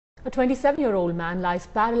A 27-year-old man lies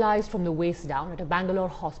paralyzed from the waist down at a Bangalore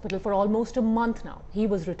hospital for almost a month now. He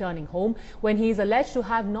was returning home when he is alleged to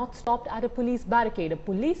have not stopped at a police barricade. A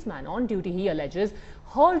policeman on duty, he alleges,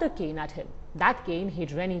 hurled a cane at him. That cane hit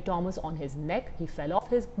Reny Thomas on his neck. He fell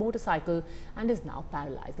off his motorcycle and is now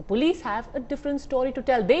paralyzed. The police have a different story to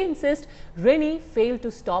tell. They insist Reny failed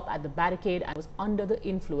to stop at the barricade and was under the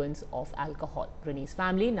influence of alcohol. Reny's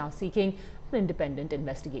family now seeking an independent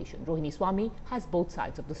investigation. Reny Thomas has both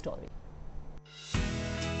sides of the story.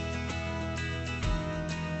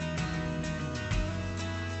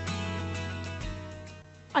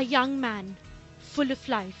 A young man, full of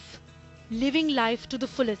life, living life to the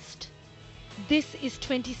fullest. This is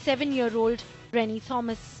 27-year-old Reny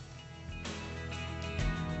Thomas.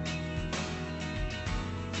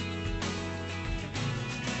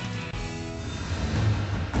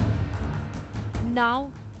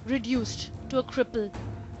 Now reduced to a cripple,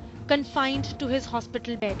 confined to his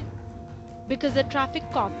hospital bed, because a traffic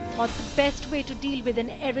cop thought the best way to deal with an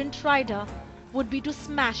errant rider would be to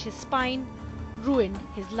smash his spine, ruin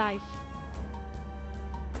his life.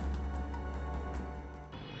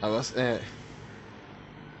 I was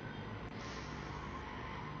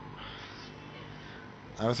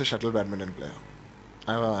a shuttle badminton player.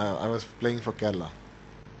 I was playing for Kerala.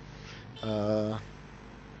 I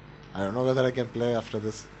don't know whether I can play after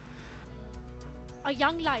this. A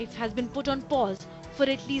young life has been put on pause for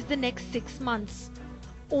at least the next 6 months,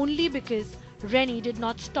 only because Reny did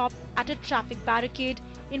not stop at a traffic barricade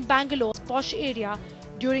in Bangalore's posh area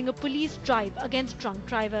during a police drive against drunk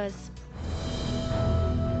drivers.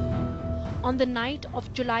 On the night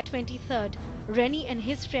of July 23rd, Reny and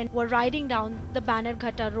his friend were riding down the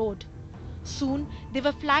Bannerghatta road. Soon, they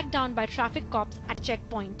were flagged down by traffic cops at a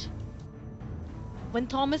checkpoint. When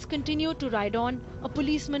Thomas continued to ride on, a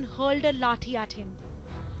policeman hurled a lathi at him.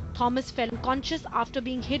 Thomas fell unconscious after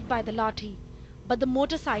being hit by the lathi, but the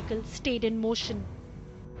motorcycle stayed in motion.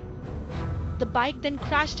 The bike then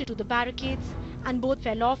crashed into the barricades and both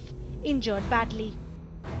fell off, injured badly.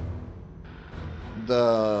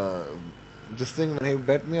 This thing, when he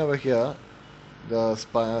bet me over here, the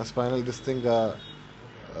spinal, this thing, the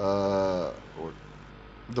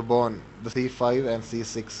bone, the C5 and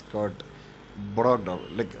C6 got broke down.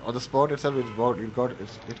 Like on the spot itself,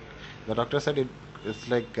 the doctor said it's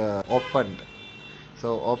like opened.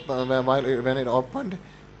 So when it opened,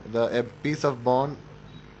 a piece of bone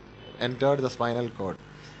entered the spinal cord.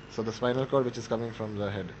 So the spinal cord, which is coming from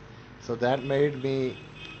the head. So that made me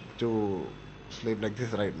to sleep like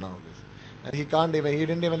this right now. And he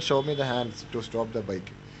didn't even show me the hands to stop the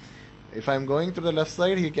bike. If I'm going to the left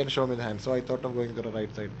side, he can show me the hands. So I thought of going to the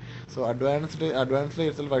right side. So advancedly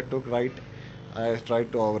itself, I took right. I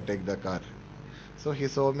tried to overtake the car. So he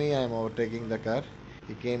saw me, I am overtaking the car.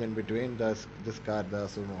 He came in between this car, the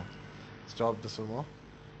sumo. Stopped the sumo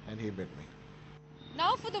and he bit me.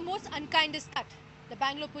 Now for the most unkindest cut. The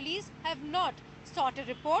Bangalore police have not sought a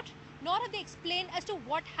report, nor have they explained as to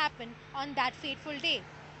what happened on that fateful day.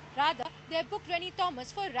 Rather, they have booked Reny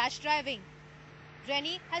Thomas for rash driving.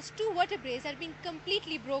 Reny has 2 vertebrae that have been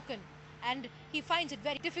completely broken, and he finds it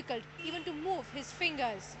very difficult even to move his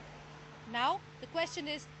fingers. Now, the question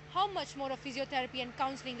is how much more of physiotherapy and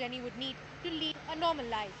counseling Reny would need to lead a normal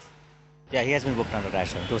life. Yeah, he has been booked under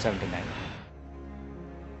rash, 279.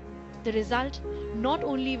 The result, not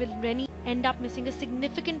only will Reny end up missing a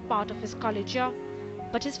significant part of his college year,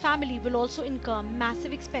 but his family will also incur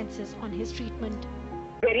massive expenses on his treatment.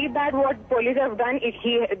 Very bad what police have done,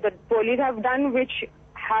 the police have done, which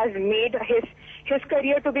has made his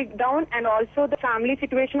career to be down, and also the family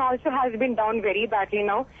situation also has been down very badly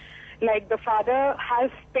now. Like the father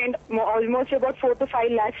has spent almost about 4 to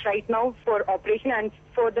 5 lakhs right now for operation and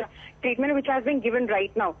for the treatment which has been given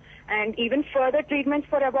right now. And even further treatments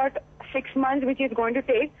for about 6 months which is going to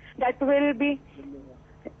take, that will be,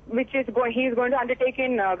 he is going to undertake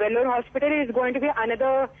in Bangalore hospital, is going to be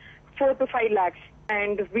another 4 to 5 lakhs.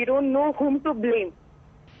 And we don't know whom to blame.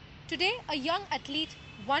 Today, a young athlete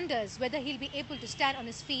wonders whether he'll be able to stand on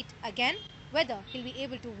his feet again, whether he'll be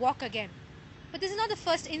able to walk again. But this is not the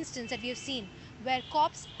first instance that we have seen where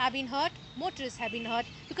cops have been hurt, motorists have been hurt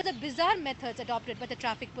because of bizarre methods adopted by the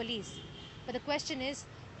traffic police. But the question is,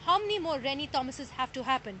 how many more Reny Thomases have to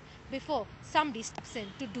happen before somebody steps in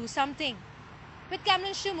to do something? With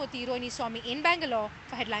Cameron Shrimurthy, Reny Thomas in Bangalore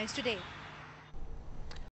for Headlines Today.